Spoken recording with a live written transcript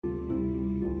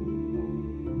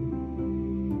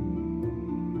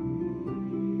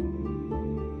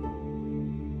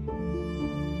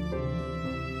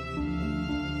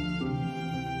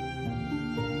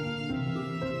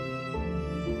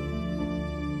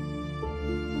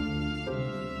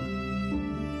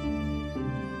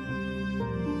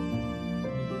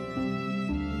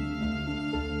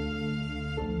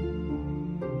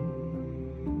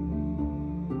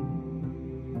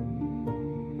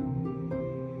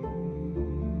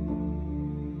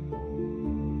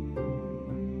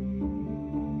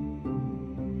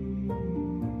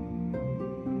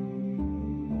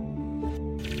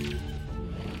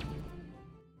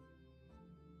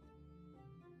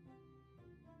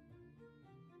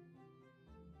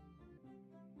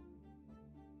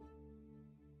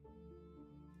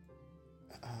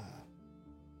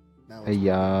Now it's working.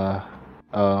 Yeah.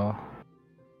 Oh.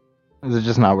 Is it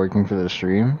just not working for the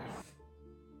stream?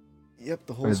 Yep,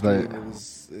 the Or whole is that... stream. It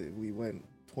was. We went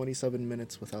 27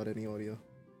 minutes without any audio.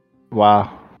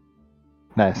 Wow.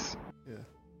 Nice. Yeah.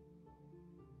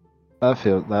 That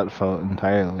felt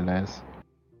entirely nice.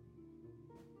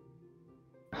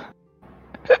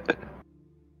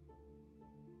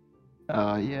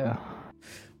 Yeah.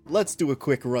 Let's do a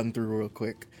quick run through real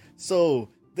quick. So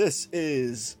this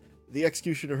is the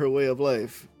Executioner Her Way of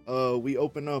Life. We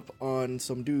open up on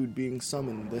some dude being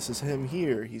summoned. This is him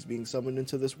here. He's being summoned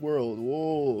into this world.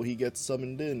 Whoa, he gets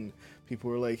summoned in.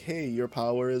 People are like, hey, your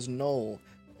power is null.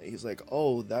 He's like,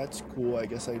 oh, that's cool. I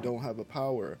guess I don't have a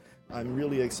power. I'm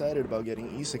really excited about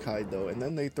getting isekai though. And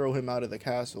then they throw him out of the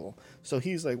castle. So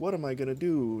he's like, what am I gonna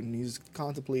do? And he's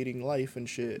contemplating life and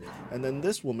shit. And then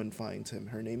this woman finds him.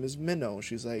 Her name is Minnow.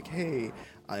 She's like, hey,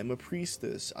 I'm a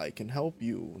priestess. I can help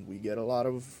you. And we get a lot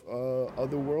of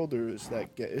other worlders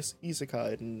that get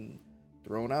isekai and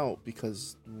thrown out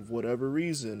because of whatever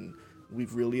reason.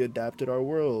 We've really adapted our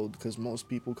world because most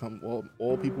people come, well,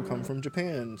 all people come from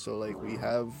Japan. So, like, we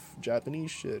have Japanese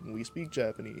shit and we speak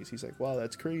Japanese. He's like, wow,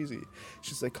 that's crazy.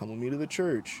 She's like, come with me to the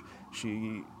church.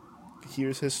 She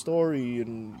hears his story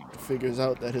and figures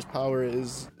out that his power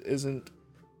isn't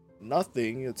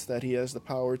nothing. It's that he has the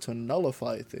power to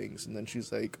nullify things. And then she's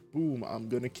like, boom, I'm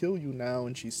gonna kill you now.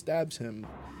 And she stabs him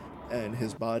and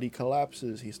his body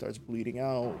collapses. He starts bleeding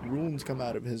out. Runes come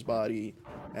out of his body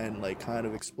and like kind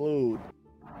of explode.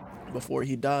 Before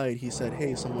he died, he said,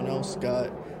 hey, someone else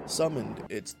got summoned.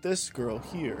 It's this girl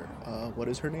here. What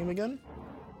is her name again?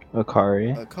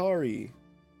 Akari. Akari.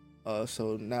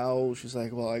 So now she's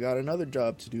like, well, I got another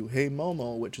job to do. Hey,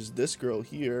 Momo, which is this girl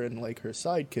here, and like her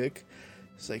sidekick.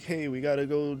 It's like, hey, we gotta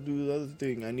go do the other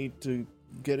thing. I need to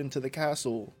get into the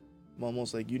castle.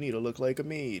 Momo's like, you need to look like a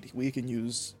maid. We can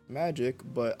use magic,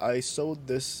 but I sewed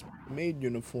this maid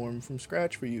uniform from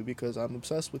scratch for you because I'm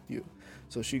obsessed with you.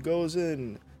 So she goes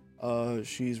in.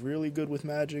 She's really good with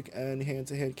magic and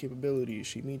hand-to-hand capabilities.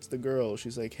 She meets the girl.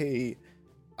 She's like, hey,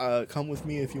 come with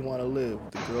me if you want to live.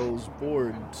 The girl's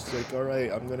bored. She's like, all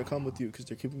right, I'm gonna come with you because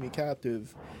they're keeping me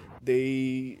captive.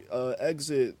 They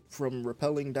exit from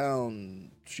rappelling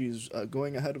down. She's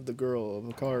going ahead of the girl of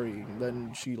Akari. And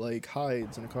then she like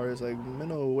hides, and Akari's like,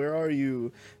 Minnow, where are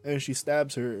you? And she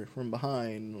stabs her from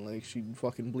behind. Like she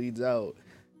fucking bleeds out.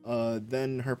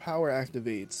 Then her power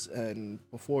activates, and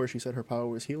before she said her power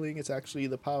was healing, it's actually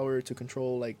the power to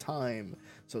control like time.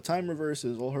 So time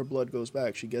reverses, all her blood goes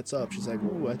back. She gets up. She's like,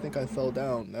 ooh, I think I fell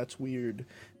down. That's weird.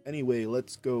 Anyway,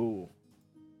 let's go.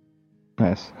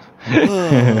 Nice.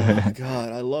 Oh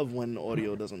god, I love when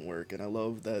audio doesn't work, and I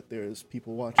love that there's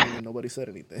people watching and nobody said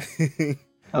anything.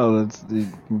 Oh, you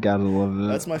gotta love it.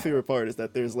 That's my favorite part, is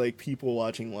that there's like people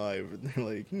watching live and they're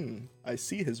like, I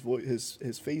see his voice,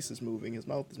 his face is moving, his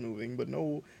mouth is moving, but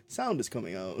no sound is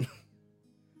coming out.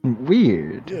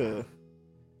 Weird. Yeah.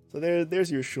 So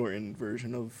there's your shortened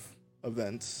version of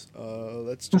events.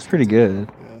 That's pretty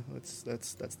good. Yeah,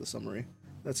 that's the summary.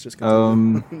 Let's just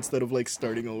continue instead of like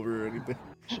starting over or anything.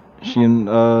 She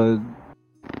Menno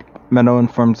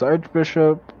informs the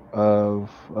Archbishop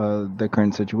of the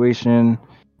current situation,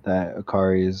 that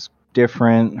Akari is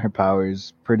different. Her power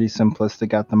is pretty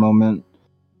simplistic at the moment,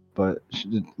 but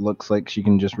it looks like she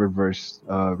can just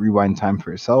rewind time for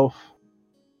herself.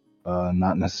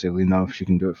 Not necessarily know if she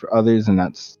can do it for others, and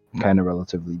that's kind of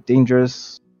relatively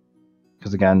dangerous,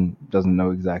 because again, doesn't know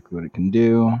exactly what it can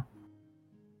do.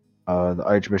 The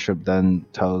Archbishop then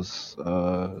tells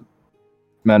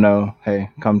Menno, hey,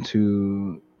 come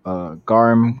to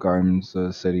Garm. Garm's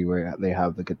a city where they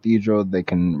have the cathedral. They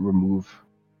can remove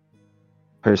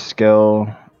her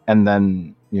skill and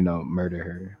then, murder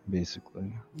her,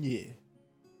 basically. Yeah.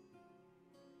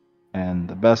 And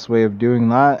the best way of doing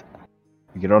that,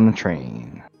 you get on a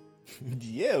train.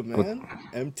 Yeah, man.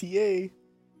 MTA.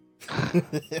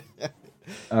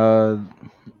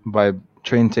 Buy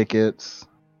train tickets,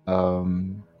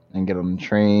 and get on the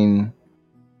train.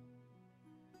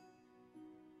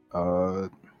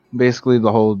 Basically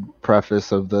the whole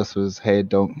preface of this was, hey,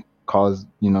 don't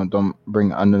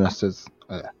bring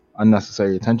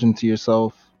unnecessary attention to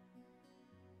yourself.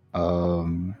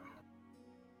 The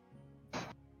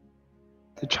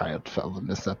child fell in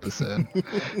this episode.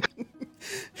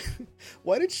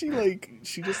 Why did she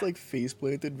just like face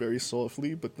planted very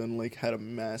softly, but then like had a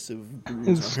massive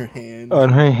bruise on her hand? On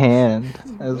her hand.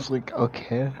 I was like,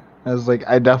 okay.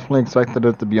 I definitely expected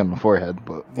it to be on the forehead,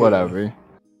 but whatever.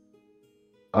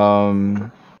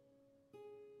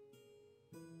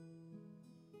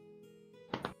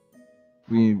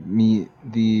 We meet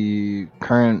the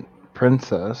current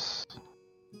princess.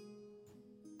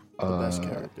 The best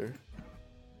character.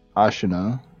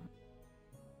 Ashina.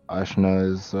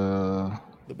 Ashina is the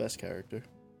best character.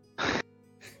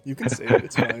 You can say it.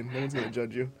 It's fine. No one's gonna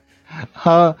judge you.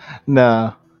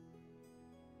 No.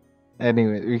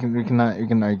 Anyway, we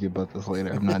can argue about this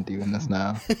later. I'm not doing this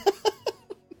now.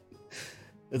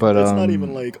 But it's not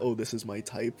even like, oh, this is my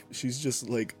type. She's just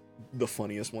like the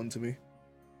funniest one to me.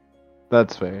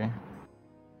 That's fair.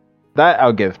 That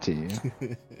I'll give to you.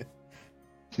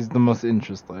 She's the most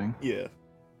interesting. Yeah.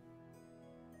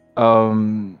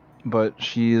 But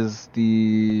she is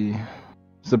the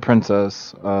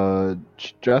princess.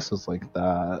 She dresses like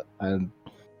that, and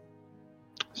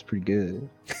it's pretty good.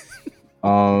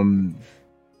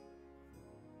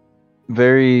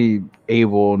 Very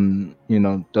able, and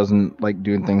doesn't like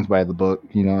doing things by the book.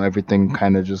 Everything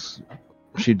kind of just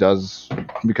she does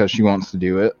because she wants to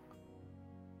do it.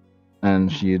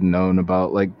 And she had known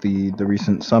about like the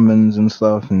recent summons and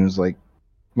stuff, and it was like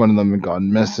one of them had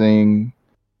gone missing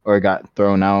or got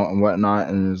thrown out and whatnot,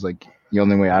 and it was like the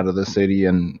only way out of the city,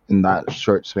 and in that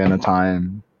short span of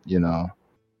time,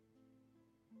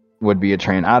 would be a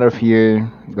train out of here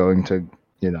going to,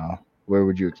 where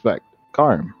would you expect?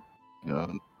 Karm.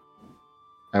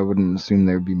 I wouldn't assume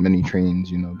there'd be many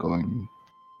trains, going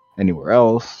anywhere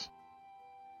else.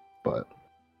 But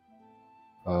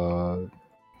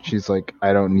she's like,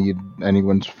 I don't need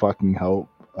anyone's fucking help.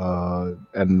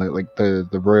 And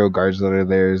the royal guards that are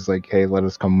there is like, hey, let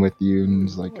us come with you. And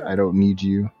he's like, I don't need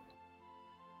you.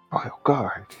 Royal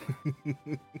guard.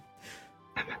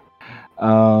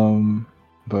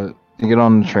 But you get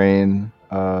on the train,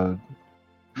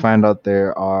 find out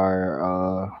there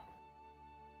are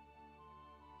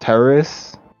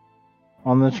terrorists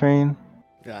on the train.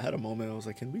 Yeah, I had a moment. I was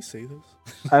like, "Can we say this?"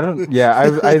 I don't. Yeah,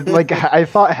 I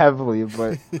thought heavily,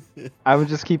 but I would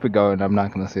just keep it going. I'm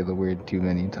not gonna say the word too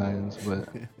many times, but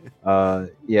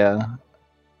yeah,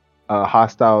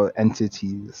 hostile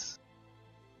entities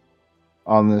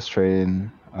on this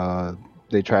train.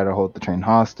 They try to hold the train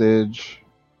hostage,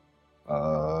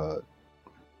 and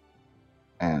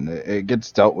it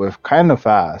gets dealt with kind of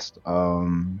fast.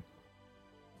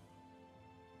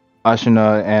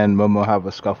 Ashina and Momo have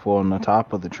a scuffle on the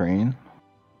top of the train.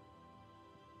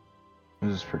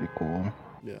 This is pretty cool.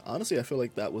 Yeah, honestly, I feel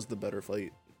like that was the better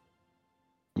fight.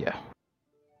 Yeah.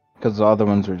 Because the other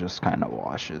ones were just kind of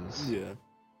washes. Yeah.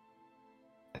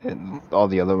 And all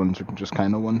the other ones were just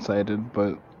kind of one-sided,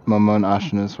 but Momo and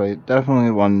Ashina's fight,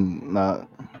 definitely one that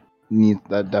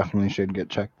definitely should get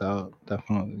checked out.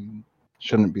 Definitely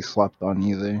shouldn't be slept on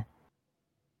either.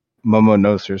 Momo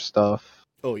knows her stuff.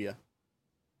 Oh, yeah.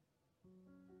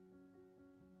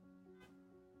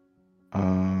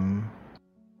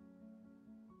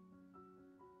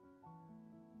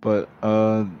 But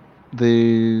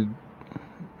the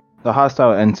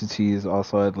hostile entities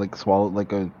also had like swallowed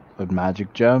like a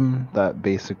magic gem that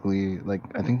basically like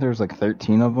I think there's like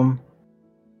 13 of them.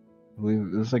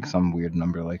 It was like some weird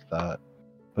number like that.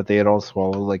 But they had all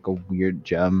swallowed like a weird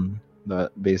gem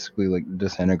that basically like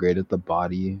disintegrated the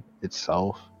body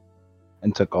itself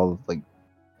and took all of like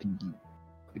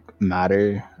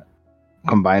matter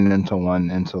combined into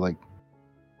like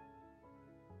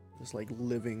just like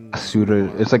living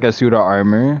it's like a pseudo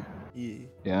armor.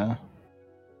 Yeah.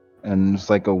 And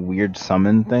it's like a weird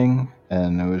summon thing,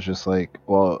 and it was just like,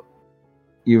 well,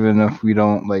 even if we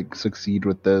don't like succeed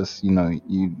with this,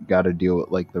 you got to deal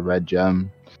with like the red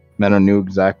gem. Meno knew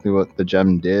exactly what the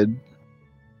gem did,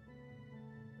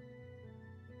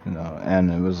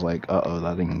 and it was like,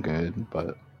 that ain't good.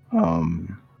 But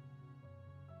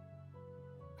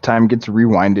time gets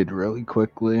rewinded really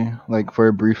quickly. Like for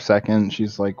a brief second,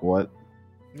 she's like, "What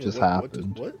just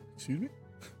happened?" What? Excuse me.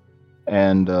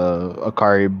 And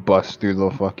Akari busts through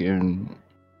the fucking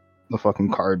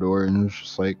car door, and it's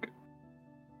just like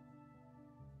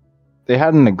they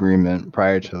had an agreement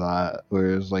prior to that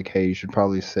where it was like, "Hey, you should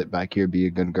probably sit back here, be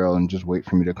a good girl, and just wait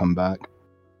for me to come back."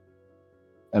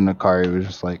 And Akari was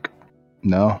just like,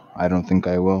 "No, I don't think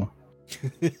I will."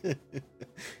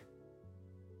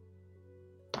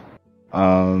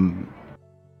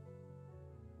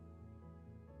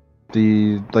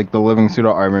 The living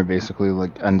pseudo armor basically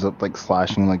like ends up like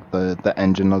slashing like the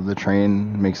engine of the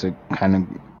train, makes it kind of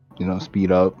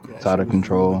speed up. Yeah, it's out of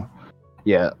control. Moving.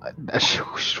 Yeah, that shit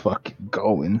was fucking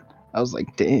going. I was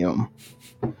like, damn.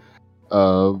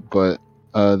 But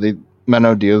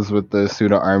Meno deals with the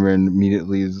pseudo armor and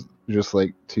immediately is just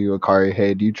like to Akari,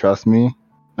 "Hey, do you trust me?"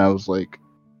 And I was like,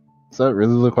 is that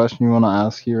really the question you want to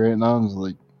ask you right now? I was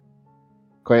like,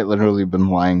 quite literally been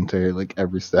lying to her like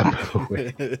every step of the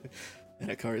way.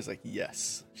 And Akari's like,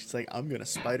 yes. She's like, I'm gonna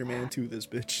Spider-Man to this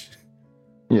bitch.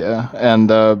 Yeah, and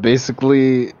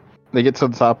basically they get to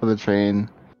the top of the train.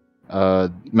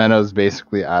 Menno's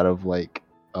basically out of like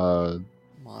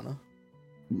Mana.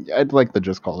 I'd like to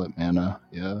just call it mana.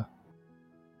 Yeah.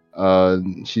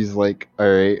 She's like, all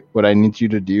right, what I need you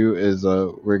to do is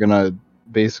we're gonna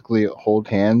basically hold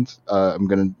hands.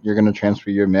 You're gonna transfer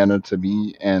your mana to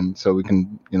me, and so we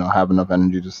can have enough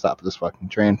energy to stop this fucking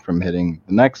train from hitting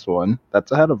the next one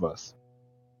that's ahead of us.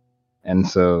 And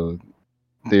so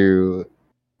through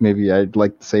maybe I'd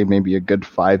like to say maybe a good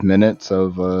 5 minutes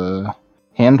of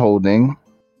hand holding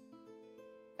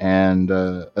and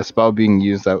a spell being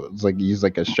used that was like used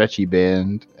like a stretchy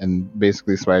band, and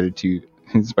basically Spider-Man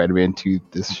 2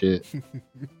 this shit.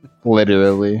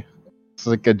 Literally. It's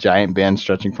like a giant band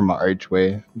stretching from an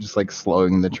archway, just like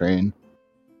slowing the train.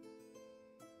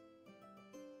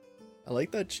 I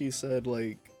like that she said,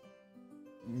 like,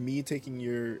 me taking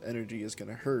your energy is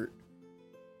gonna hurt,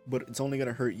 but it's only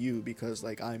gonna hurt you because,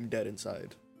 like, I'm dead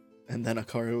inside. And then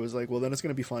Akari was like, well, then it's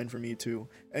gonna be fine for me too.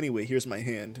 Anyway, here's my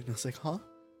hand. And I was like, huh?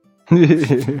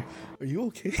 Are you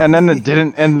okay? And then it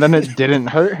didn't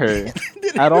hurt her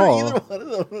didn't at hurt all. Either one of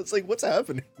them. It's like, what's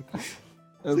happening?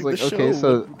 It was like, the okay, show,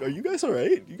 so are you guys all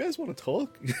right? You guys want to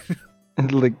talk?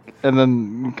 like, and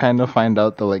then kind of find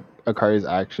out that like Akari's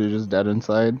actually just dead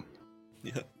inside.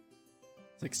 Yeah,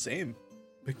 it's like same,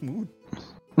 big mood.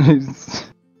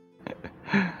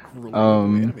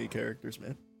 Anime characters,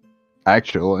 man.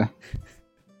 Actually,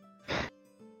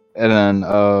 and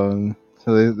then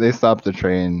so they stop the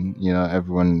train.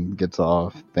 Everyone gets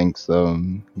off, thanks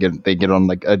them. They get on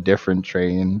like a different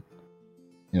train.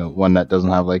 One that doesn't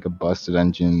have like a busted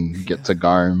engine. Get to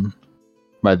Garm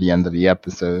by the end of the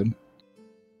episode.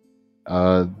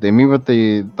 They meet with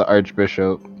the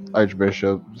Archbishop.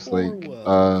 Archbishop's like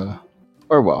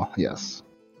Orwell, yes.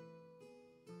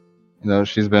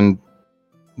 She's been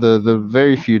the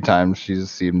very few times she's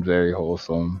seemed very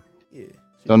wholesome. Yeah.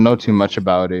 Don't know too much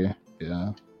about her.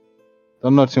 Yeah.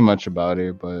 Don't know too much about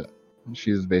her, but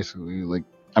she's basically like,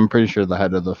 I'm pretty sure the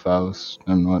head of the Faust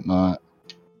and whatnot.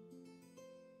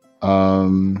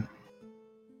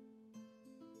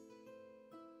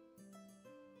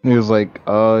 He was like,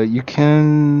 you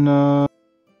can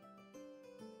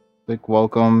like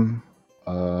welcome.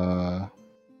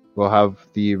 We'll have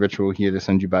the ritual here to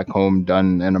send you back home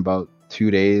done in about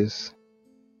 2 days.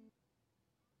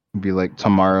 It'll be like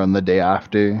tomorrow and the day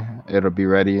after. It'll be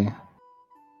ready.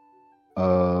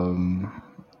 And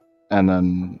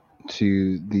then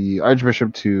to the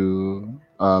Archbishop, to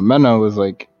Menno was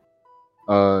like,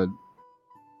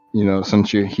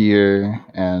 since you're here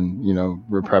and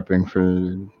we're prepping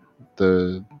for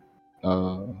the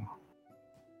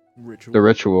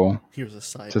ritual Here's a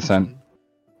side to send.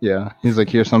 Yeah, he's like,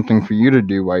 here's something for you to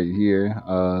do while you're here.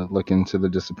 Look into the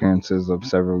disappearances of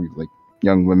several like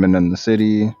young women in the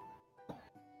city.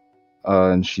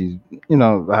 And she,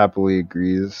 happily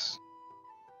agrees.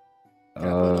 A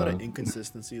lot of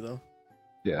inconsistency though.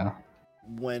 Yeah.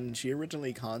 When she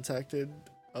originally contacted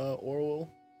Orwell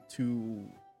to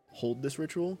hold this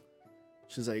ritual,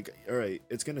 she's like, all right,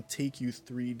 it's gonna take you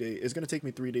 3 days. It's gonna take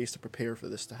me 3 days to prepare for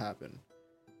this to happen.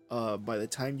 By the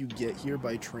time you get here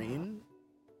by train,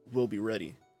 we'll be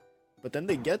ready. But then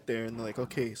they get there and they're like,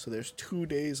 okay, so there's 2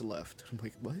 days left. I'm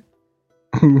like, what?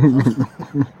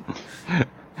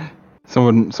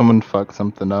 Someone fucked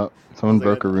something up. Someone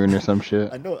broke a rune or some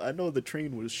shit. I know the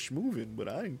train was schmoving, but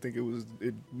I didn't think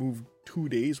it moved 2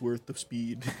 days worth of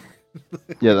speed.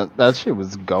 Yeah, that shit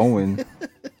was going.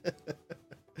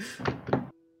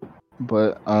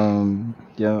 But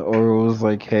yeah, Orwell was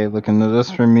like, hey, look into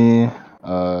this for me.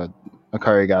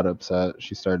 Akari got upset.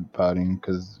 She started pouting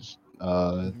because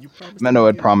Menno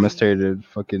had promised her to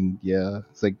fucking,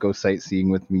 it's like, go sightseeing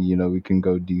with me, we can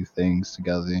go do things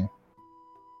together.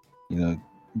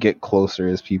 Get closer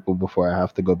as people before I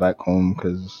have to go back home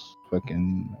because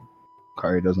fucking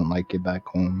Akari doesn't like it back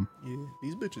home. Yeah,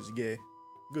 these bitches gay.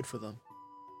 Good for them.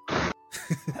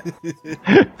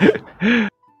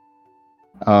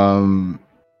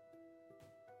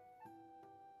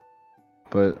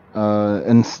 But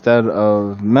instead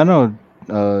of Menno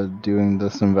doing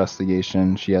this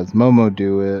investigation, she has Momo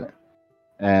do it,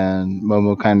 and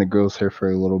Momo kind of grills her for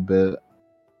a little bit.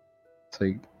 It's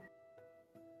like,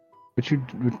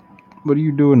 what are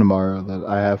you doing tomorrow that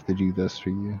I have to do this for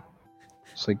you?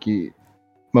 It's like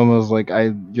Momo's like,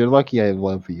 you're lucky I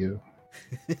love you.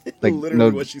 Like,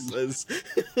 literally what she says.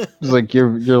 It's like,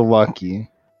 you're lucky.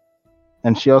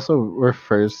 And she also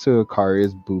refers to Akari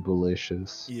as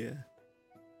boobalicious. Yeah.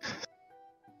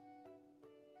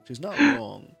 She's not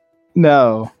wrong.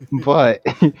 No, but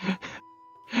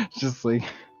just like,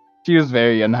 she was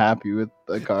very unhappy with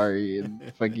Akari and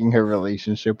fucking her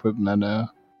relationship with Menno.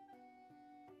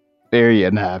 very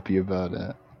unhappy about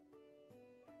it.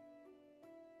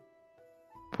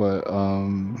 But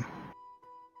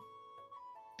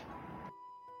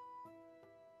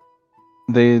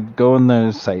they go on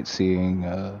their sightseeing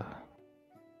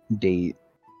date.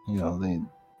 You know, they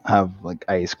have like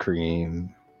ice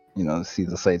cream. You know, see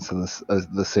the sights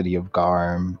of the city of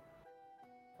Garm.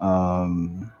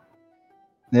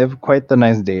 They have quite the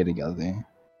nice day together,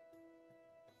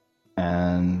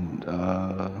 and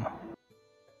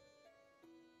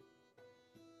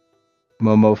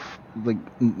Momo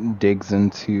digs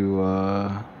into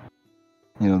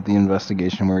you know, the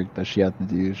investigation work that she had to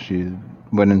do. She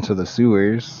went into the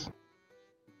sewers,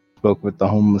 spoke with the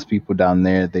homeless people down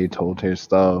there. They told her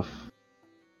stuff.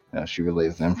 She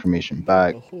relays the information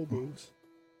back. The hobos.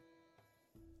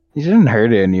 He didn't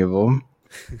hurt any of them.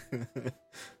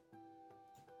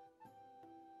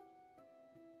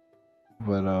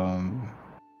 But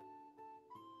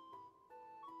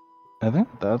I think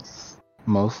that's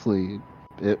mostly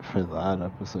it for that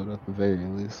episode at the very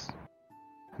least.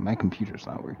 My computer's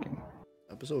not working.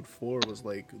 Episode 4 was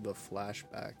like the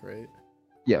flashback, right?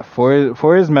 Yeah, 4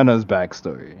 is Menno's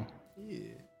backstory.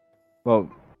 Yeah. Well,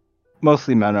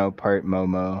 mostly Menno, part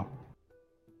Momo.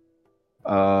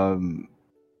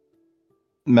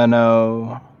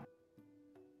 Menno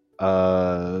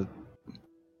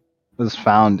was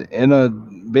found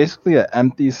in basically an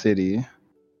empty city,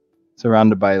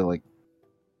 surrounded by like,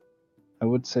 I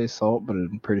would say salt, but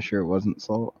I'm pretty sure it wasn't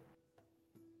salt.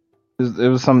 It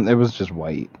was just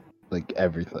white, like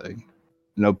everything.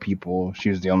 No people. She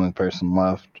was the only person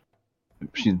left.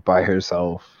 She's by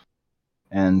herself,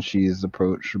 and she's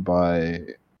approached by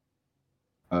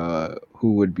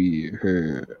who would be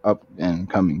her up and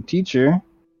coming teacher,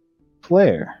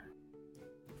 Flare.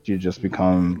 She just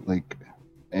become like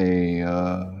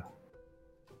a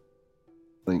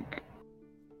like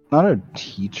not a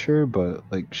teacher, but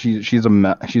like she's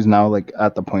now like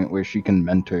at the point where she can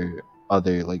mentor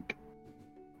other, like,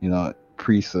 you know,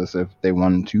 priestess if they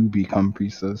want to become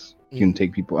priestess. She can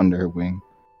take people under her wing.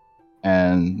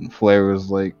 And Flare was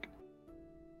like,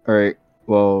 all right,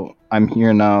 well, I'm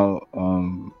here now.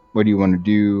 What do you want to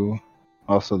do?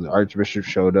 Also, the Archbishop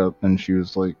showed up, and she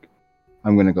was like,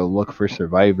 I'm gonna go look for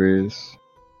survivors.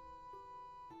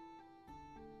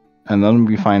 And then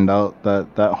we find out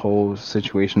that whole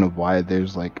situation of why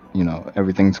there's like, you know,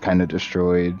 everything's kind of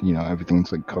destroyed, you know,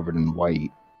 everything's like covered in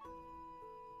white,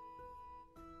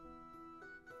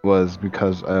 was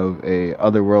because of a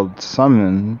otherworld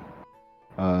summon.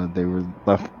 They were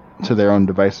left to their own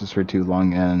devices for too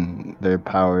long, and their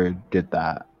power did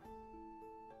that.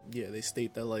 Yeah, they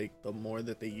state that like the more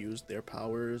that they use their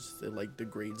powers, it like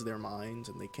degrades their minds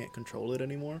and they can't control it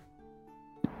anymore.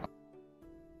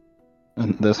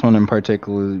 And this one in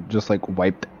particular just like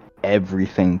wiped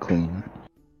everything clean.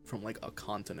 From like a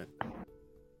continent.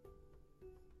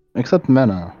 Except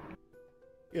Menno.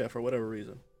 Yeah, for whatever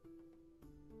reason.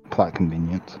 Plot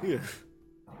convenience. Yeah.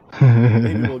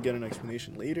 Maybe we'll get an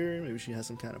explanation later. Maybe she has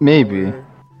some kind of Maybe. power.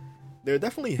 They're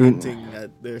definitely hinting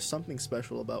that there's something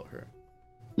special about her.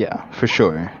 Yeah, for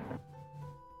sure.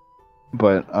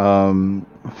 But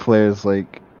Flare's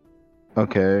like,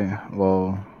 okay,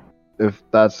 well, if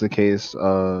that's the case,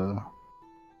 I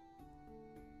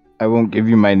won't give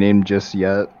you my name just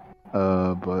yet.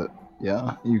 But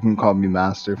yeah, you can call me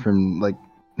Master from like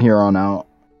here on out.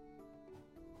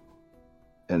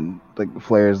 And like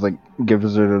Flare's like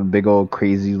gives her a big old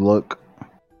crazy look.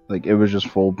 Like it was just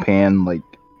full pan, like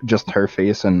just her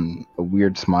face and a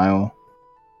weird smile.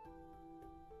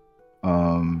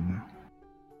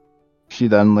 She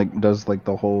then like does like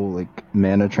the whole like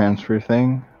mana transfer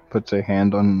thing, puts her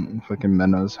hand on fucking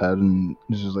Menno's head, and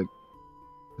is just like,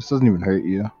 this doesn't even hurt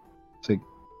you. It's like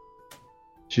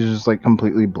she's just like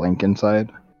completely blank inside.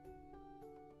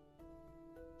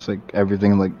 It's like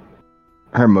everything, like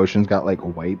her emotions got like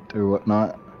wiped or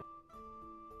whatnot.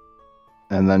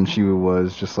 And then she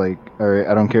was just like, alright,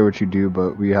 I don't care what you do,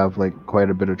 but we have like quite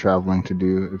a bit of traveling to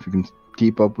do. If you can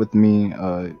keep up with me,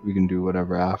 we can do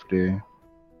whatever after.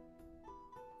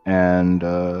 And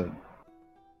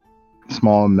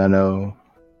small Menno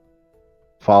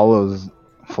follows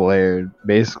Flare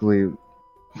basically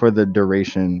for the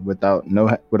duration without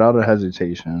a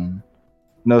hesitation.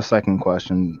 No second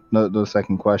question, no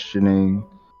second questioning.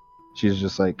 She's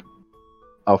just like,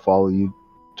 I'll follow you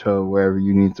to wherever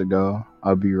you need to go.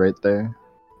 I'll be right there.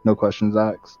 No questions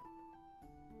asked.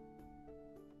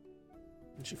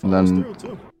 And she follows through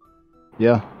too.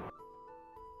 Yeah.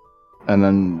 And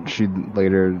then she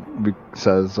later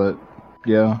says that,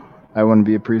 yeah, I want to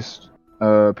be a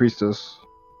priestess.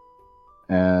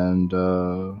 And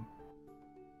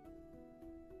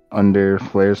under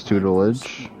Flair's I'm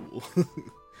tutelage. from school.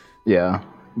 Yeah,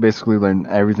 basically learn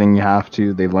everything you have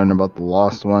to. They learn about the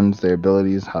lost ones, their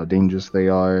abilities, how dangerous they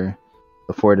are,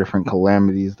 the 4 different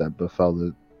calamities that befell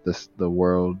the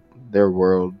world, their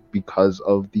world, because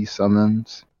of these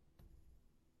summons.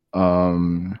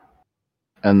 And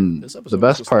This the episode was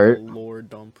best just like a part, lore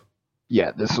dump.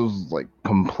 yeah, this was like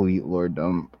complete lore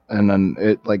dump, and then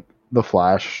it like the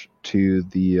flash to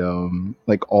the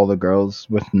like all the girls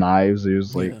with knives. It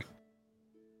was like, Yeah.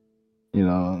 you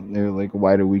know, they're like,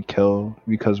 why do we kill?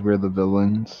 Because we're the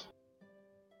villains.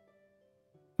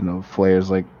 You know, Flair's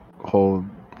like whole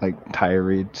like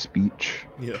tirade speech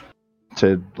Yeah.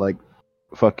 to like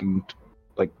fucking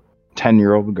like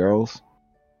 10-year-old girls.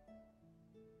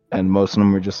 And most of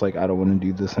them were just like, I don't want to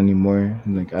do this anymore.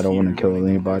 And, like, I don't want to Tear kill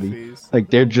running down their anybody. face. Like,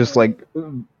 they're just like,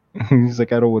 he's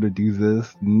like, I don't want to do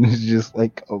this. And it's just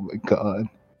like, oh my god.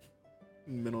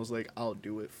 Minnow's like, I'll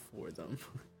do it for them.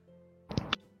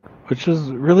 Which is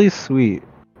really sweet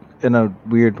in a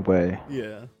weird way.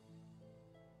 Yeah.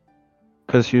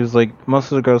 Because she was like,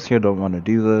 most of the girls here don't want to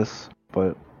do this,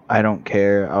 but I don't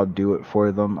care. I'll do it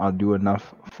for them. I'll do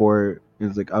enough for.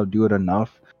 It's like, I'll do it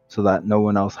enough so that no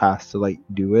one else has to like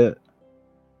do it.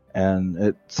 And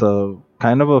it's a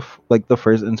kind of like the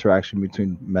first interaction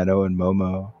between Meadow and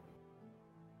Momo.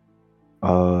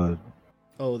 Oh,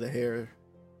 the hair.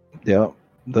 Yeah,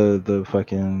 the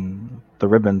fucking the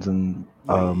ribbons in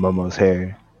Yeah. Momo's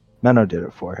hair. Meadow did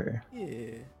it for her,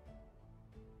 Yeah.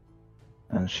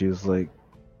 and she was like,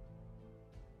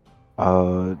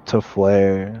 to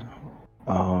Flair,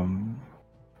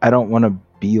 I don't want to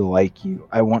be like you.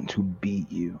 I want to be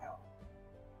you.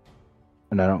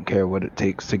 And I don't care what it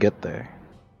takes to get there.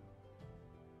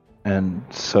 And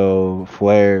so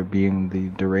Flair, being the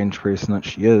deranged person that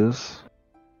she is,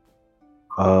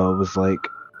 was like,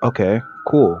 okay,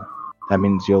 cool. That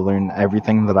means you'll learn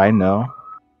everything that I know,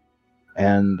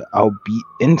 and I'll beat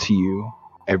into you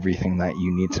everything that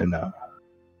you need to know.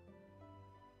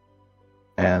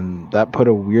 And that put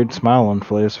a weird smile on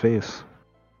Flair's face.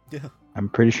 Yeah. I'm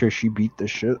pretty sure she beat the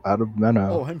shit out of Menno.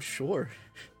 Oh, I'm sure.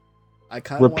 I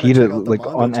kind of want to Repeat check it out the like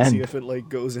manga on to see end. if it like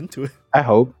goes into it. I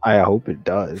hope it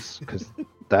does, because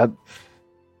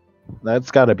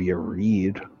that's got to be a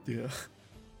read. Yeah.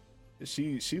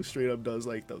 She straight up does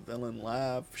like the villain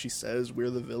laugh. She says we're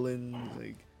the villains.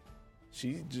 Like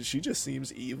she just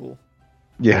seems evil.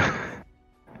 Yeah.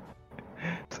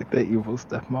 It's like that evil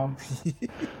stepmom.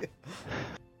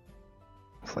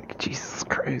 It's like, Jesus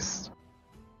Christ.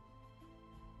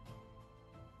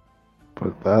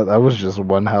 But that was just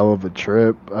one hell of a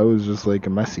trip. I was just like,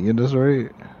 am I seeing this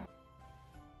right?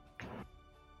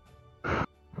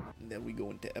 And then we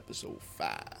go into episode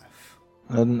 5.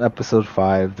 In episode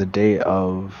 5, the day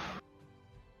of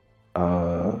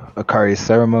Akari's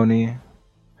ceremony,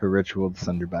 her ritual to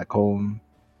send her back home.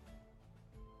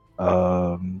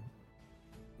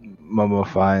 Momo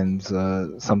finds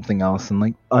something else, and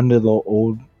like under the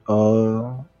old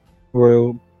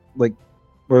royal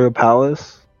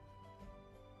palace.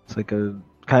 It's like a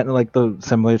kind of like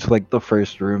similar to like the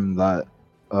first room that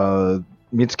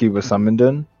Mitsuki was summoned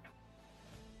in.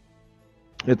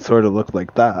 It sort of looked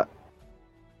like that.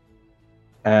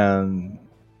 And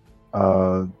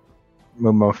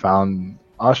Momo found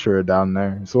Ashura down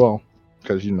there as well,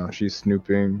 because you know she's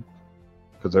snooping,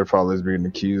 because her father's being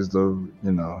accused of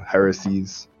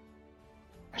heresies.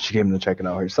 She came to check it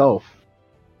out herself.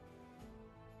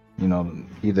 You know,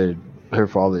 either her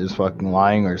father is fucking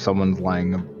lying or someone's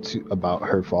lying about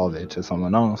her father to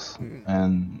someone else,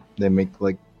 and they make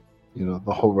like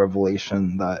the whole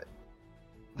revelation that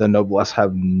the noblesse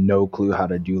have no clue how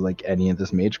to do like any of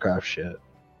this magecraft shit,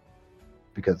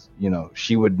 because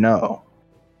she would know.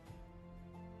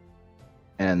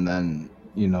 And then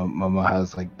Momo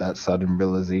has like that sudden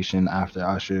realization after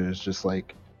Ashura is just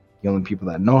like, the only people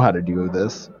that know how to do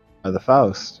this are the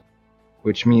Faust,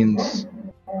 which means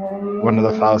one of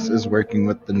the Faust is working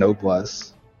with the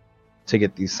noblesse to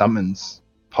get these summons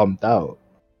pumped out.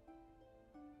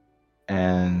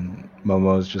 And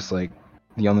Momo's just like,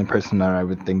 the only person that I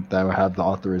would think that would have the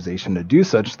authorization to do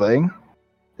such thing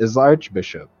is the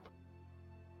Archbishop.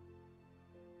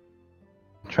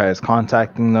 Tries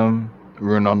contacting them.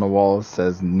 Rune on the wall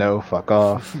says no, fuck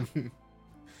off.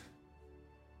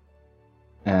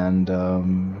 And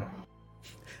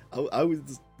I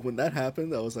was, when that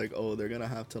happened, I was like, oh, they're gonna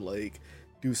have to like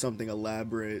do something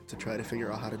elaborate to try to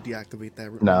figure out how to deactivate that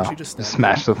room. No, She just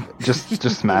smash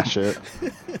just smash it.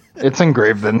 It's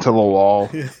engraved into the wall.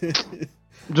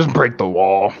 Just break the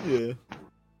wall. Yeah.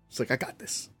 It's like, I got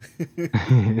this.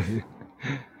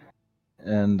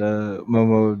 And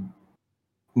Momo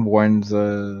warns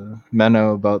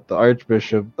Menno about the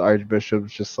Archbishop. The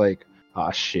Archbishop's just like,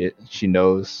 ah, shit, she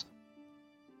knows.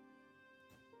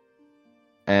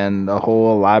 And a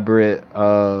whole elaborate,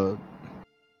 I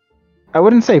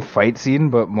wouldn't say fight scene,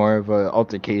 but more of a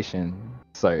altercation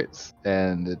starts.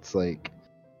 And it's like,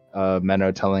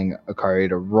 Menno telling Akari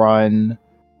to run.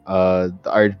 The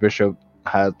Archbishop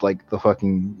had like the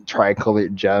fucking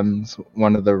tricolored gems,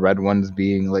 one of the red ones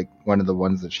being like one of the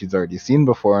ones that she's already seen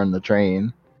before on the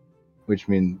train, which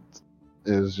means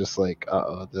it was just like,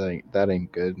 that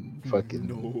ain't good. Fucking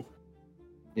No.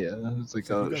 yeah, it's like,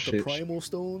 So oh you got shit. the primal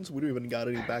stones? We don't even got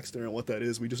any backstory on what that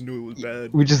is. We just knew it was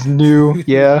bad. We just knew,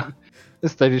 yeah. It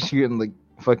started shooting like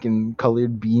fucking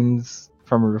colored beams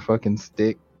from her fucking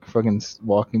stick, fucking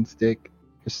walking stick,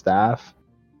 her staff.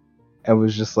 It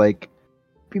was just like,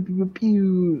 pew pew pew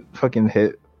pew, fucking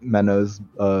hit Menno's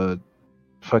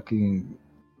fucking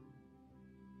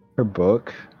her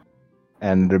book,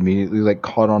 and it immediately like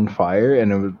caught on fire,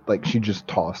 and it was like she just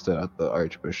tossed it at the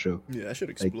Archbishop. Yeah, that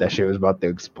should explode. Like that shit was about to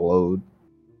explode.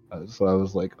 So I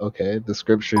was like, okay, the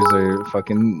scriptures are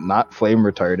fucking not flame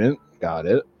retardant. Got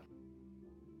it.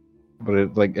 But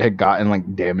it like had gotten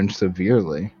like damaged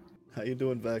severely. How you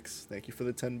doing, Vex? Thank you for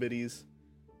the 10 biddies.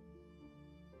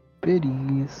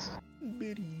 Biddies.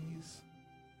 Biddies.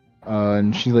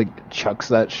 And she like chucks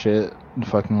that shit in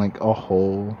fucking like a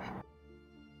hole.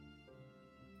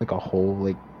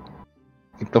 Like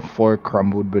the floor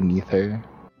crumbled beneath her.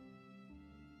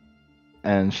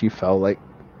 And she fell like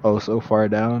oh so far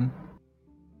down.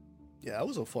 Yeah, that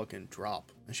was a fucking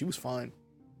drop. And she was fine.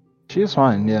 She was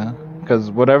fine, yeah.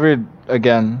 Because whatever,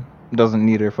 again, doesn't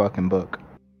need her fucking book.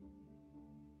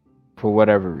 For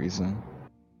whatever reason.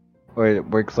 Or it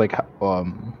works like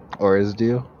Aura's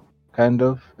deal, kind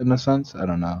of, in a sense. I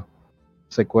don't know.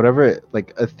 It's like whatever,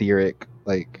 like, etheric,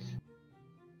 like,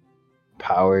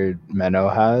 power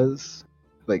Menno has,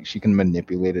 like, she can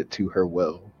manipulate it to her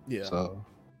will. Yeah. So,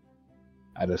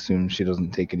 I'd assume she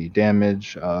doesn't take any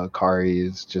damage. Kari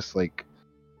is just, like,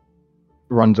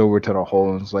 runs over to the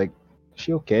hole and is like, is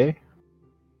she okay?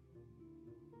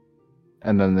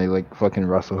 And then they like fucking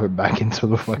wrestle her back into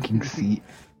the fucking seat.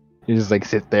 You just like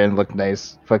sit there and look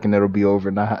nice. Fucking it'll be over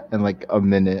in like a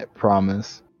minute,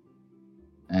 promise.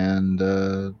 And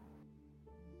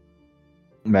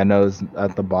Menno's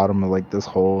at the bottom of like this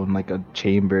hole in like a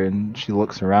chamber, and she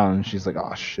looks around and she's like,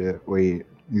 oh shit, wait,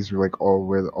 these are like all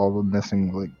where all the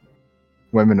missing like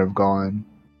women have gone.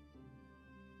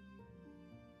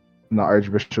 And the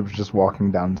Archbishop's just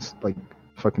walking down like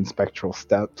fucking spectral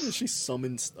steps. She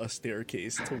summons a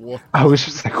staircase to walk. I was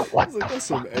just like, what? That's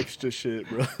some extra shit,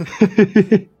 bro.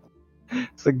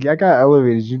 It's like, I got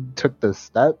elevators. You took the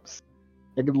steps.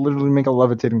 I could literally make a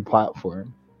levitating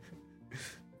platform.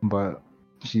 But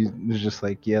she was just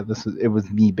like, yeah, it was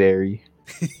me, Barry.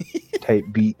 Type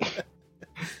beat.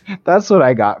 That's what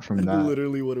I got from that.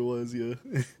 Literally what it was, yeah.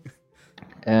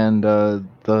 And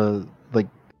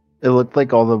it looked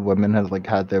like all the women had like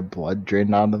had their blood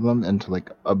drained out of them into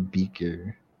like a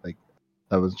beaker, like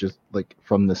that was just like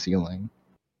from the ceiling.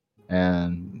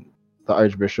 And the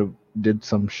Archbishop did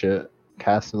some shit,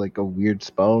 casted like a weird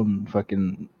spell, and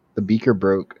fucking the beaker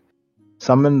broke.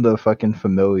 Summoned the fucking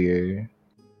familiar.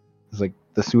 It's like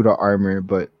the suit of armor,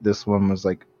 but this one was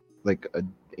like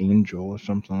an angel or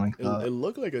something like that. It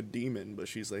looked like a demon, but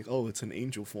she's like, oh, it's an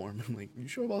angel form. I'm like, you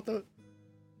sure about that?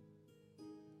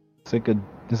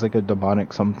 It's like a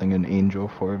demonic something, an angel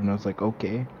form, and I was like,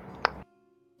 okay,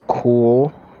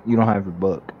 cool. You don't have your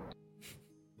book.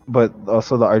 But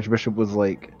also the Archbishop was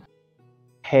like,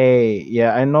 hey,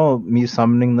 yeah, I know me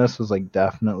summoning this was like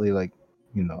definitely like,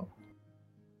 you know,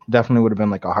 definitely would have been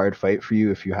like a hard fight for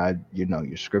you if you had, you know,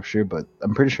 your scripture, but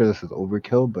I'm pretty sure this is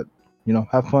overkill, but you know,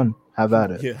 have fun, have at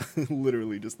it. Yeah,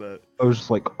 literally just that. I was just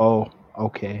like, oh,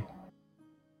 okay.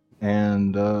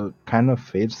 And kind of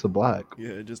fades to black. Yeah,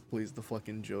 it just plays the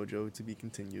fucking JoJo to be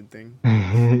continued thing.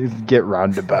 Get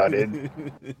roundabouted.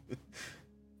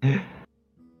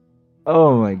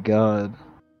 Oh my god.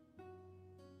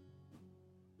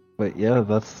 But yeah,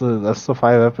 that's the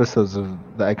 5 episodes of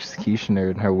The Executioner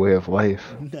and Her Way of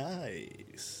Life.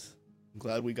 Nice. I'm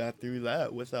glad we got through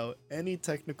that without any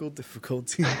technical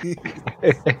difficulty.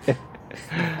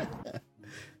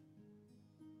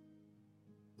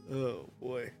 Oh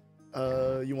boy.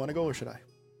 You want to go or should I?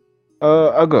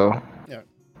 I'll go. Yeah.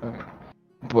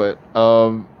 But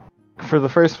for the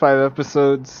first 5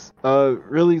 episodes,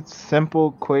 really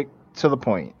simple, quick, to the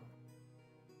point.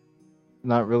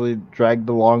 Not really dragged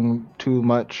along too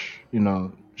much. You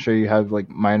know, sure you have like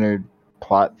minor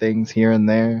plot things here and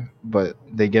there, but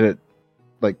they get it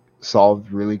like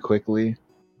solved really quickly.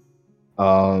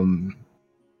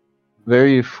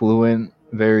 very fluent,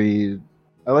 very.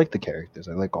 I like the characters.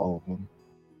 I like all of them.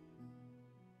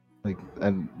 Like,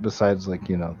 and besides, like,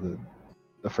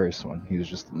 the first one, he was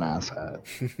just an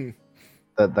asshat.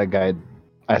 That guy,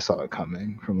 I saw it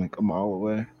coming from like a mile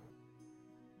away.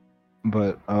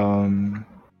 But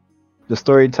the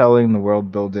storytelling, the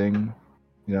world building,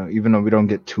 even though we don't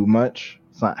get too much,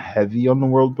 it's not heavy on the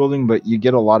world building, but you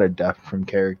get a lot of depth from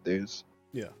characters.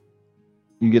 Yeah.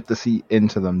 You get to see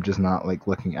into them, just not like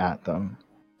looking at them.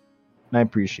 And I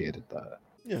appreciated that.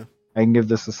 Yeah. I can give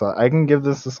this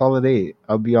a solid 8.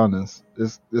 I'll be honest.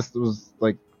 This was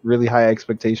like really high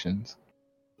expectations.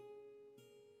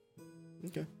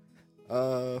 Okay.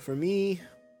 For me,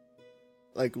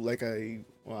 I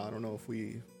don't know if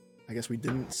I guess we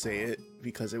didn't say it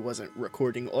because it wasn't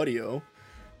recording audio.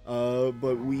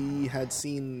 But we had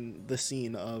seen the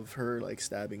scene of her like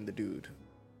stabbing the dude,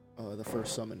 the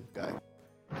first summon guy.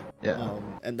 Yeah.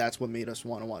 And that's what made us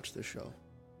want to watch this show.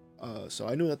 So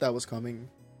I knew that was coming.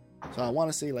 So I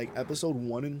want to say like episode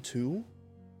 1 and 2,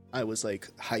 I was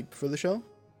like hyped for the show.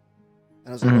 And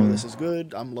I was like, oh, this is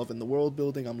good. I'm loving the world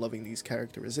building. I'm loving these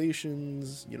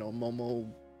characterizations.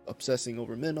 Momo obsessing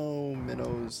over Minnow.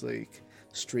 Minnow's like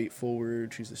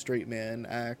straightforward. She's a straight man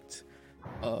act.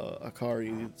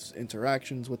 Akari's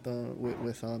interactions with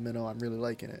Minnow, I'm really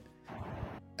liking it.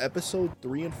 Episode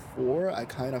 3 and 4, I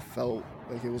kind of felt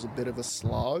like it was a bit of a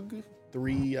slog.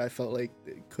 3, I felt like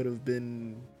it could have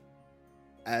been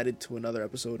added to another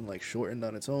episode and like shortened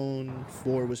on its own.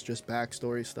 4 was just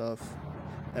backstory stuff,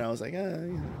 and I was like,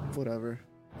 whatever.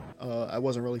 I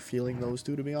wasn't really feeling those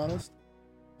two, to be honest.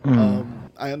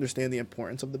 I understand the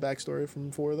importance of the backstory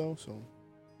from 4 though, so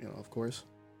of course.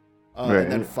 Right.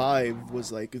 And then 5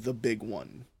 was like the big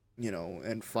one,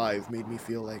 and 5 made me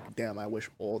feel like, damn, I wish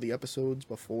all the episodes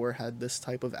before had this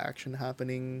type of action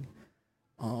happening.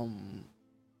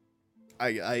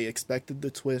 I expected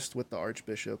the twist with the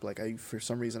Archbishop. Like, for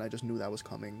some reason, I just knew that was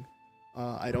coming.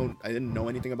 I didn't know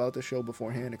anything about the show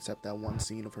beforehand except that one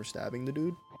scene of her stabbing the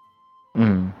dude.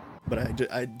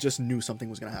 But I just knew something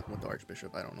was gonna happen with the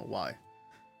Archbishop. I don't know why.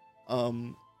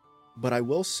 But I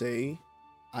will say,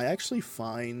 I actually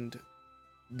find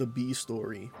the B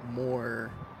story more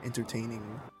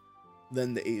entertaining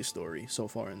than the A story so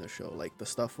far in the show. Like the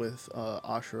stuff with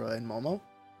Ashura and Momo.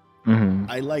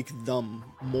 I like them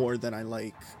more than I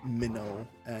like Minnow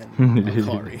and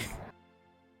Akari.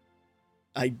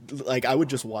 I would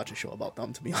just watch a show about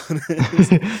them, to be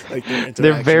honest. Like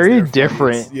they're very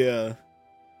different. Fights. Yeah.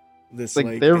 This like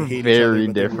like they're they hate very each other,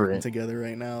 but they're working different together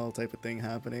right now type of thing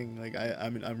happening. Like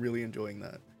I'm really enjoying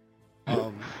that.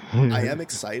 I am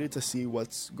excited to see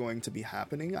what's going to be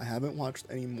happening. I haven't watched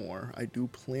any more. I do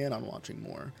plan on watching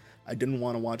more. I didn't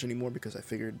want to watch any more because I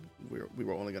figured we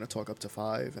were only going to talk up to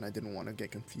 5, and I didn't want to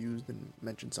get confused and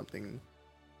mention something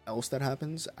else that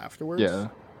happens afterwards. Yeah,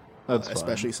 that's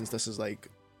especially since this is like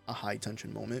a high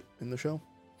tension moment in the show.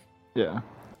 Yeah.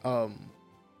 If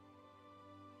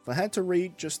I had to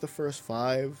rate just the first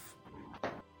 5,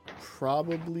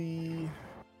 probably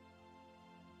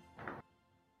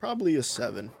a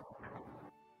 7.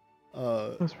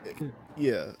 That's pretty good.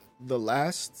 Yeah, the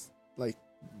last like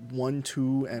 1,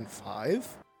 2, and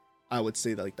 5, I would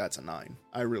say that like that's a 9.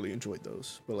 I really enjoyed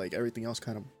those, but like everything else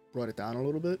kind of brought it down a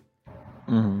little bit.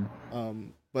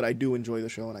 But I do enjoy the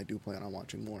show, and I do plan on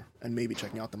watching more, and maybe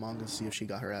checking out the manga to see if she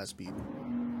got her ass beat.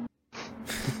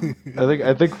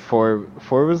 I think 4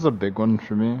 was a big one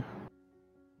for me,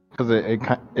 because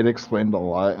it explained a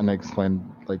lot, and it explained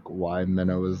like why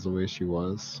Minnow was the way she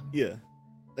was. Yeah.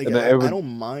 Like, I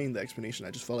don't mind the explanation.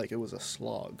 I just felt like it was a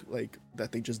slog, like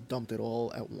that they just dumped it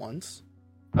all at once.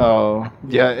 Oh,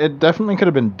 yeah, it definitely could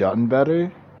have been done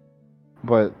better,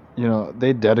 but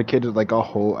they dedicated like a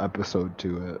whole episode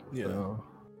to it. Yeah. So,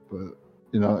 but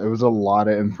it was a lot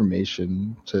of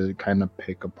information to kind of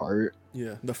pick apart.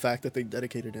 Yeah, the fact that they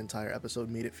dedicated an entire episode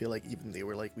made it feel like even they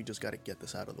were like, we just got to get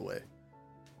this out of the way.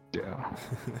 Yeah.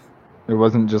 It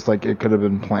wasn't just like it could have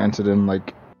been planted in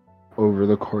like over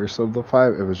the course of the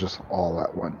 5. It was just all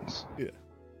at once. Yeah.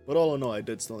 But all in all, I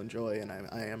did still enjoy, and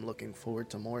I am looking forward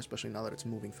to more, especially now that it's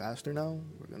moving faster now.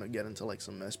 We're going to get into like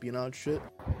some espionage shit.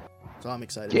 So I'm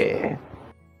excited. Yeah.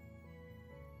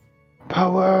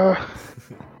 Power.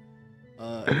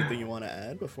 Anything you want to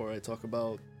add before I talk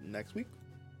about next week?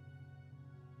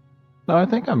 No, I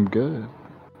think I'm good.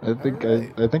 I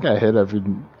think I hit every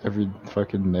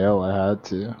fucking nail I had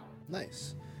to.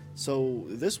 Nice. So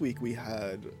this week we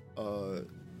had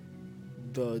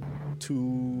the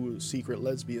 2 secret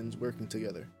lesbians working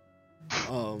together.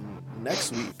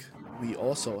 Next week we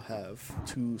also have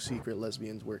 2 secret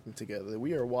lesbians working together.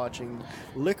 We are watching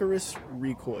Licorice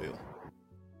Recoil.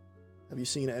 Have you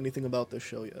seen anything about this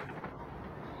show yet?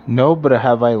 No, but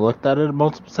have I looked at it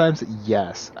multiple times?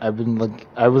 Yes. I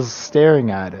was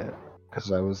staring at it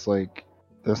because I was like,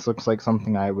 this looks like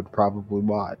something I would probably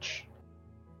watch,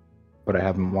 but I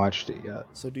haven't watched it yet.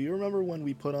 So do you remember when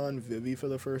we put on Vivi for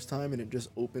the first time and it just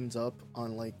opens up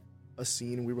on like a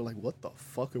scene and we were like, what the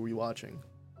fuck are we watching?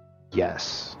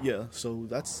 Yes. Yeah, so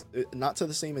that's not to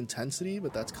the same intensity,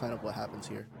 but that's kind of what happens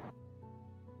here.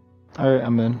 All right,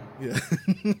 I'm in. Yeah.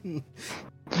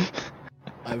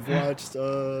 I've watched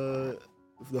the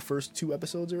first 2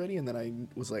 episodes already, and then I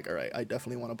was like, all right, I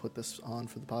definitely want to put this on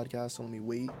for the podcast, so let me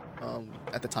wait.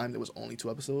 At the time, there was only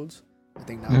 2 episodes. I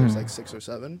think now there's like 6 or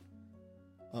 7.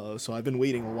 So I've been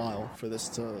waiting a while for this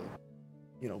to,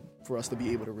 for us to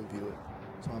be able to review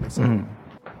it. So I'm excited.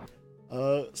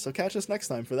 So catch us next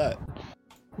time for that.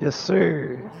 Yes,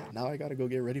 sir. Now I gotta go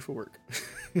get ready for work.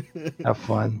 Have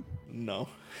fun. No.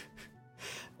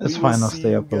 It's fine. I'll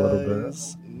stay up a little bit.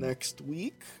 Next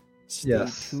week. Stay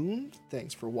tuned.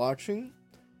 Thanks for watching.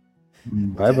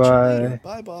 Bye bye.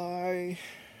 Bye bye.